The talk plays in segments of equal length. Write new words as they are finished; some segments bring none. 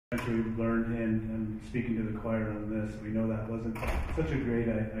we've learned and speaking to the choir on this, we know that wasn't such a great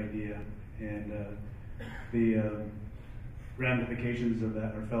idea, and the ramifications of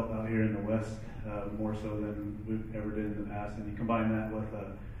that are felt out here in the West more so than we've ever did in the past. And you combine that with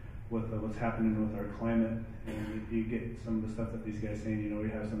what's happening with our climate, and you get some of the stuff that these guys saying. You know, we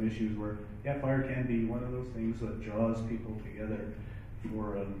have some issues where fire can be one of those things that draws people together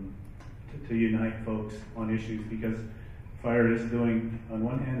for to unite folks on issues, because fire is doing, on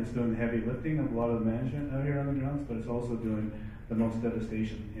one hand, it's doing the heavy lifting of a lot of the management out here on the grounds, but it's also doing the most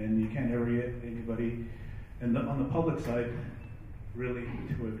devastation. And you can't ever get anybody, and on the public side, really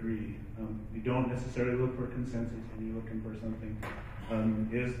to agree. You don't necessarily look for consensus when you're looking for something.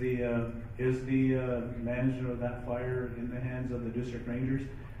 Is the management of that fire in the hands of the district rangers?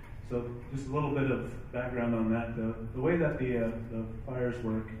 So just a little bit of background on that. The way that the fires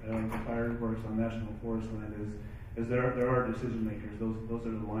work, the fire works on national forest land is there are decision makers. Those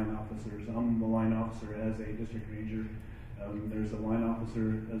are the line officers. I'm the line officer as a district ranger. There's a line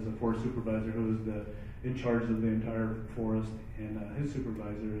officer as a forest supervisor who is in charge of the entire forest, and his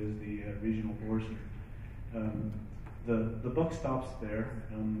supervisor is the regional forester. The buck stops there.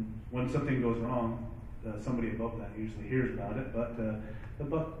 When something goes wrong, somebody above that usually hears about it, but the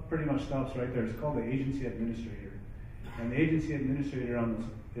buck pretty much stops right there. It's called the agency administrator, and the agency administrator on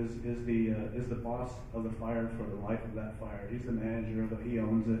this is the boss of the fire for the life of that fire. He's the manager of it. He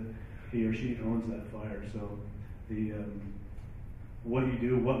owns it. He or she owns that fire. So what you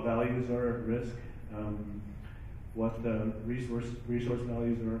do, what values are at risk, what resource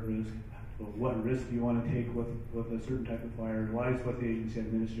values are at risk, what risk you want to take with a certain type of fire lies with the agency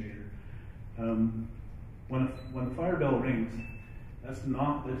administrator. When the fire bell rings, that's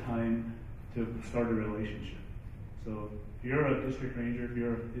not the time to start a relationship. So if you're a district ranger, let me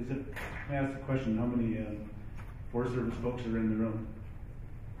ask the question, how many Forest Service folks are in the room?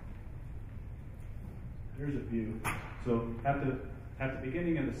 There's a few. So at the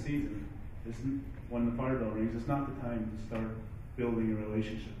beginning of the season, when the fire bell rings, it's not the time to start building a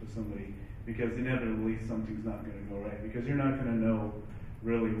relationship with somebody, because inevitably something's not going to go right, because you're not going to know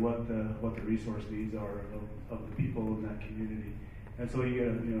really what the resource needs are of the people in that community. And so you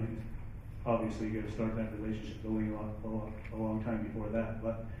got to, obviously you got to start that relationship building a long time before that.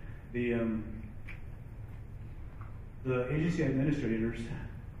 But the agency administrators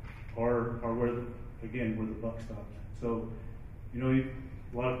are where the buck stops. So a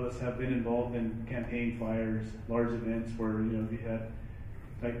lot of us have been involved in campaign fires, large events where we had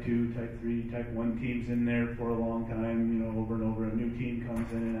Type 2, Type 3, Type 1 teams in there for a long time, over and over. A new team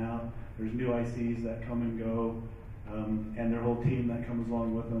comes in and out. There's new ICs that come and go, and their whole team that comes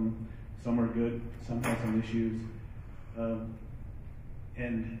along with them. Some are good, some have some issues.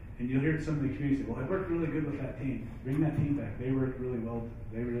 And you'll hear some of the community say, well, I worked really good with that team. Bring that team back. They worked really well.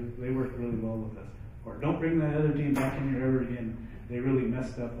 They worked really well with us. Or don't bring that other team back in here ever again. They really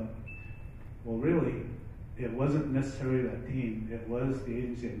messed up. Well, really, it wasn't necessarily that team. It was the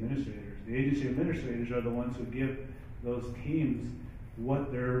agency administrators. The agency administrators are the ones who give those teams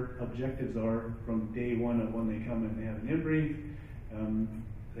what their objectives are from day one of when they come in. They have an in-brief.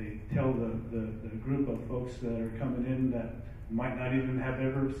 They tell the group of folks that are coming in that might not even have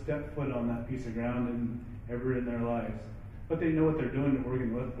ever stepped foot on that piece of ground ever in their lives. But they know what they're doing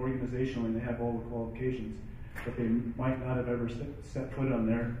organizationally, and they have all the qualifications. But they might not have ever set foot on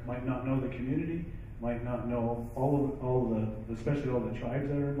there, might not know the community, might not know especially all the tribes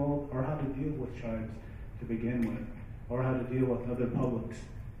that are involved, or how to deal with tribes to begin with, or how to deal with other publics.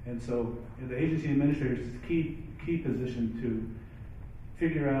 And so the agency administrators is a key position to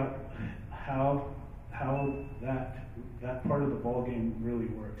figure out how that part of the ball game really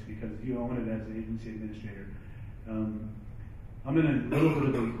works, because you own it as an agency administrator. I'm in a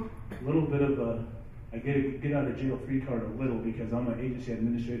little bit of a I get out of jail free card a little, because I'm an agency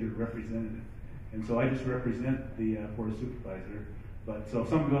administrator representative, and so I just represent the forest supervisor. But so if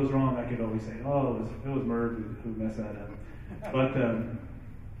something goes wrong, I could always say, oh, it was Merv who messed that up. But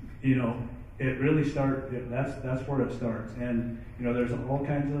it really starts. That's where it starts, and there's all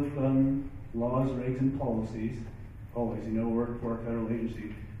kinds of laws, regs, and policies. Always, work for a federal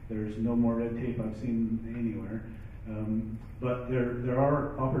agency. There's no more red tape I've seen anywhere. But there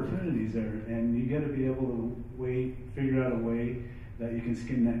are opportunities there, and you got to be able to figure out a way that you can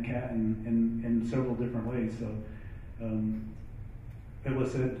skin that cat in several different ways. So it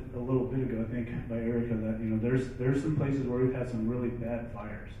was said a little bit ago, I think, by Erica, that there's some places where we've had some really bad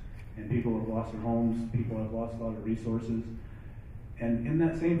fires, and people have lost their homes, people have lost a lot of resources, and in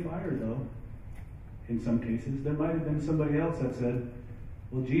that same fire, though, in some cases, there might have been somebody else that said,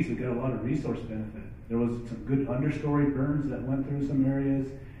 well, geez, we got a lot of resource benefit. There was some good understory burns that went through some areas,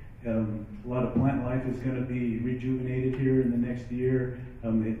 A lot of plant life is going to be rejuvenated here in the next year.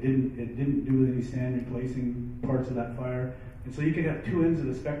 It didn't do any sand replacing parts of that fire, and so you could have two ends of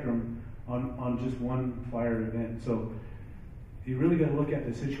the spectrum on just one fire event. So you really got to look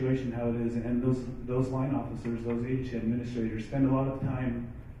at the situation how it is, and those line officers, those agency administrators, spend a lot of time.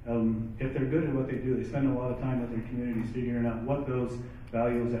 If they're good at what they do, they spend a lot of time with their communities figuring out what those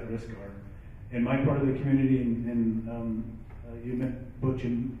values at risk are. In my part of the community, and you met Butch,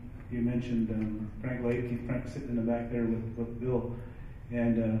 and you mentioned Frank Lake. Frank's sitting in the back there with Bill,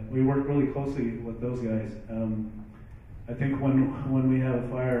 and we work really closely with those guys. I think when we have a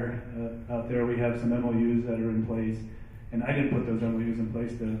fire out there, we have some MOUs that are in place. And I didn't put those MOUs in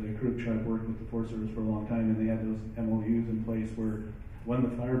place. The Crew tribe worked with the Forest Service for a long time, and they had those MOUs in place where when the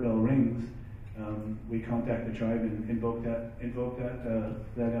fire bell rings, we contact the tribe and invoke that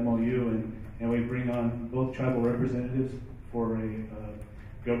MOU, and we bring on both tribal representatives for a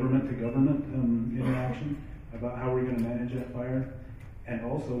government-to-government interaction about how we're going to manage that fire. And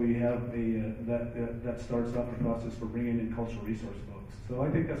also we have that starts off the process for bringing in cultural resource folks. So I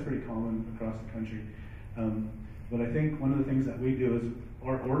think that's pretty common across the country. But I think one of the things that we do is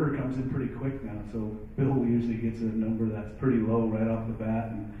our order comes in pretty quick now. So Bill usually gets a number that's pretty low right off the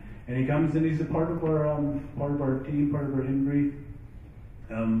bat, and he comes in. He's a part of our team, part of our in-brief.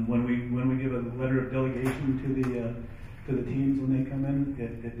 When we give a letter of delegation to the teams when they come in,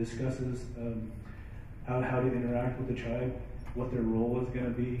 it discusses how to interact with the tribe, what their role is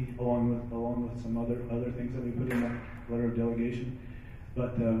going to be, along with some other things that we put in that letter of delegation.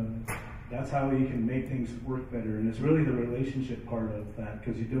 But that's how you can make things work better, and it's really the relationship part of that,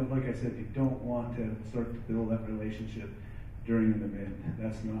 because you don't, like I said, you don't want to start to build that relationship during an event.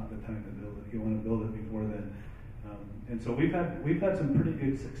 That's not the time to build it. You want to build it before then. And so we've had some pretty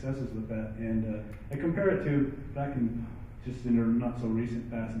good successes with that, and I compare it to back in just in the not so recent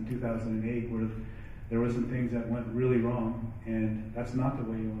past in 2008, where there were some things that went really wrong, and that's not the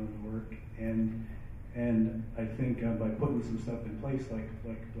way you want it to work. And I think by putting some stuff in place like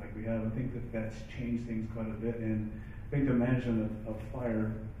we have, I think that's changed things quite a bit. And I think the management of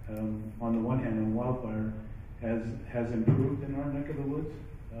fire, on the one hand, on wildfire, has improved in our neck of the woods.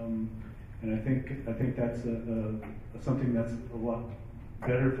 And I think that's something that's a lot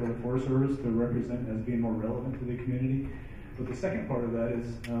better for the Forest Service to represent as being more relevant to the community. But the second part of that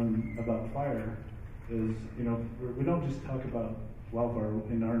is about fire. Is, you know, we don't just talk about wildfire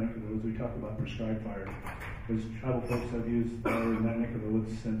in our neck of the woods, we talk about prescribed fire. Because tribal folks have used fire in that neck of the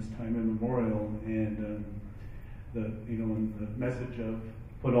woods since time immemorial, and when the message of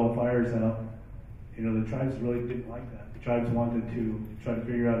put all fires out, you know, the tribes really didn't like that. The tribes wanted to try to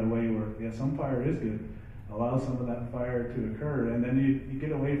figure out a way where, yeah, some fire is good, allow some of that fire to occur, and then you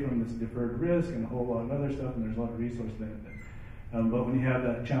get away from this deferred risk and a whole lot of other stuff, and there's a lot of resource benefit. But when you have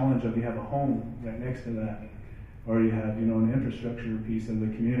that challenge of you have a home right next to that, or you have, you know, an infrastructure piece of the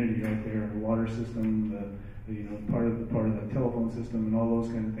community right there, the water system, part of the telephone system, and all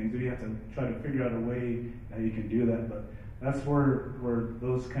those kind of things. So you have to try to figure out a way how you can do that. But that's where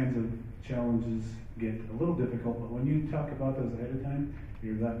those kinds of challenges get a little difficult. But when you talk about those ahead of time,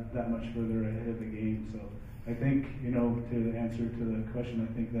 you're that much further ahead of the game. So I think, you know, to answer to the question,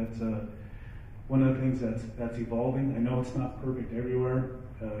 I think that's one of the things that's evolving. I know it's not perfect everywhere.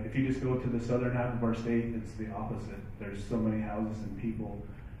 If you just go to the southern half of our state, it's the opposite. There's so many houses and people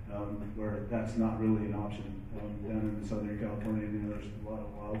where that's not really an option. Down in Southern California, you know, there's a lot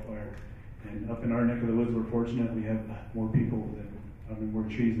of wildfire. And up in our neck of the woods, we're fortunate we have more more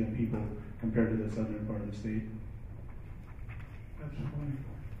trees than people compared to the southern part of the state. That's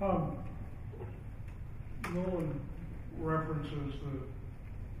funny. Nolan references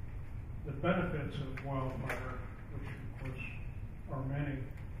the benefits of wildfire, which of course are many,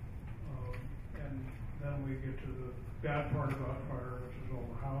 and then we get to the bad part about fire, which is all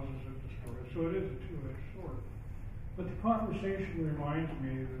the houses it destroys. So it is a two-edged sword. But the conversation reminds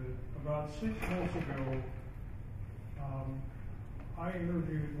me that about 6 months ago, I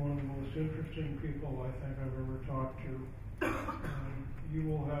interviewed one of the most interesting people I think I've ever talked to. You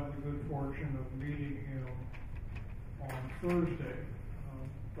will have the good fortune of meeting him on Thursday.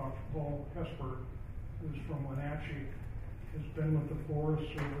 Dr. Paul Hesper, who's from Wenatchee, has been with the Forest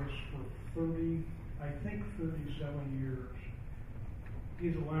Service for 37 years.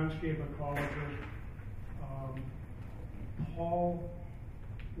 He's a landscape ecologist. Paul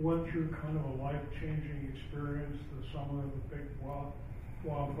went through kind of a life-changing experience the summer of the big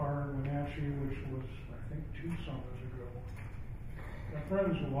wildfire in Wenatchee, which was, I think, 2 summers ago. My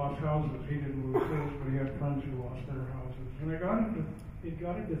friends who lost houses, he didn't lose his, but he had friends who lost their houses. And it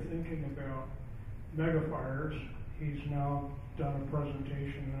got into thinking about megafires. He's now done a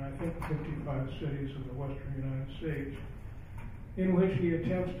presentation in, I think, 55 cities in the western United States, in which he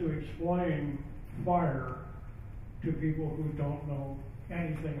attempts to explain fire to people who don't know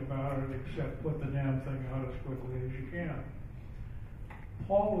anything about it except put the damn thing out as quickly as you can.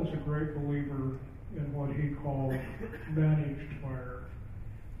 Paul is a great believer in what he called managed fire,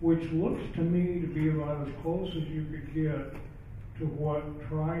 which looks to me to be about as close as you could get to what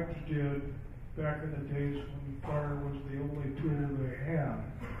tribes did back in the days when fire was the only tool they had.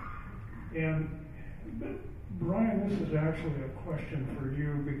 And Brian, this is actually a question for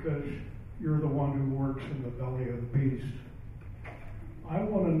you because you're the one who works in the belly of the beast. I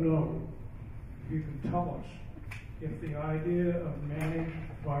want to know if you can tell us if the idea of managed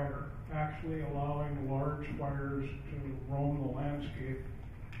fire, actually allowing large fires to roam the landscape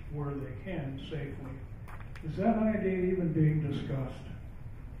where they can safely, is that idea even being discussed?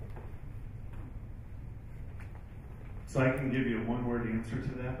 So I can give you a one-word answer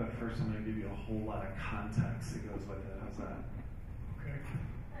to that, but first I'm going to give you a whole lot of context that goes with it. How's that?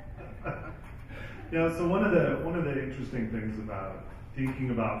 Okay. Yeah. So one of the interesting things about thinking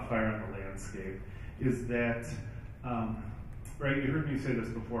about fire on the landscape is that, right? You heard me say this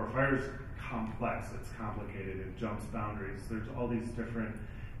before. Fire's complex. It's complicated. It jumps boundaries. There's all these different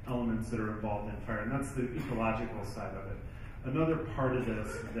elements that are involved in fire, and that's the ecological side of it. Another part of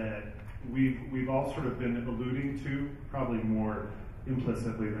this that we've all sort of been alluding to, probably more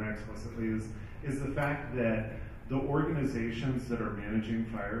implicitly than explicitly, is the fact that the organizations that are managing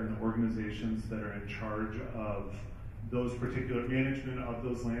fire and the organizations that are in charge of those particular management of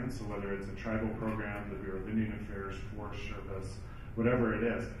those lands, so whether it's a tribal program, the Bureau of Indian Affairs, Forest Service, whatever it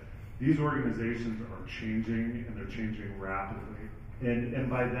is, these organizations are changing, and they're changing rapidly. And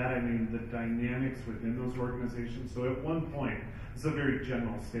by that I mean the dynamics within those organizations. So at one point, it's a very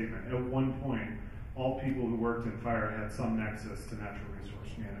general statement, at one point, all people who worked in fire had some nexus to natural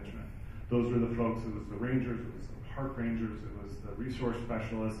resource management. Those were the folks, it was the rangers, it was the park rangers, it was the resource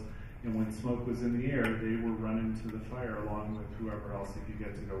specialists, and when smoke was in the air, they were running to the fire along with whoever else they could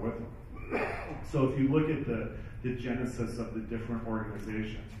get to go with them. So if you look at the genesis of the different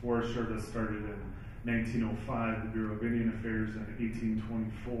organizations, Forest Service started in 1905, the Bureau of Indian Affairs in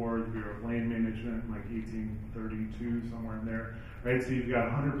 1824, the Bureau of Land Management in like 1832, somewhere in there, right? So you've got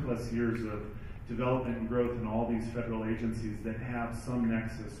 100 plus years of development and growth in all these federal agencies that have some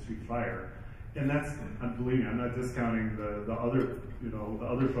nexus to fire. And that's, believe me, I'm not discounting the other, the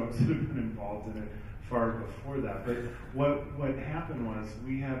other folks that have been involved in it far before that. But what happened was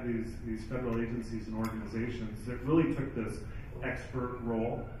we have these federal agencies and organizations that really took this expert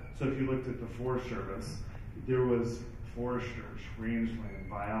role. So if you looked at the Forest Service, there was foresters, rangeland,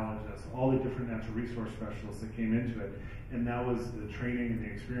 biologists, all the different natural resource specialists that came into it, and that was the training and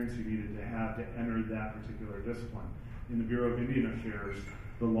the experience you needed to have to enter that particular discipline. In the Bureau of Indian Affairs,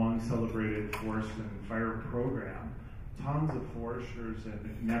 the long-celebrated forest and fire program, tons of foresters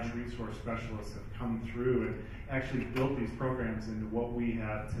and natural resource specialists have come through and actually built these programs into what we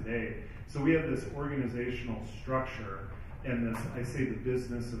have today. So we have this organizational structure and this, I say, the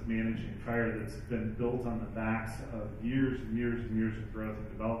business of managing fire that's been built on the backs of years and years and years of growth and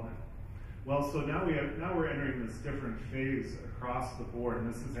development. Well, so now we're entering this different phase across the board,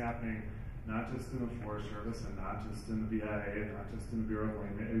 and this is happening not just in the Forest Service and not just in the BIA and not just in the Bureau of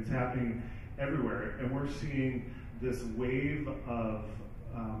Land Management. It's happening everywhere, and we're seeing this wave of,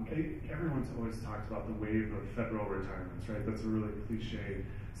 everyone's always talked about the wave of federal retirements, right? That's a really cliche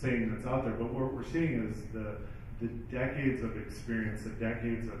saying that's out there, but what we're seeing is the decades of experience, the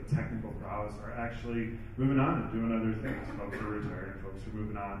decades of technical prowess are actually moving on and doing other things. Folks are retiring, folks are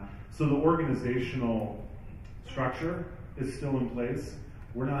moving on. So the organizational structure is still in place.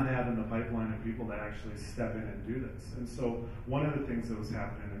 We're not having the pipeline of people that actually step in and do this. And so one of the things that was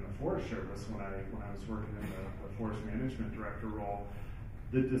happening in the Forest Service when I was working in the forest management director role,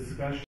 the discussion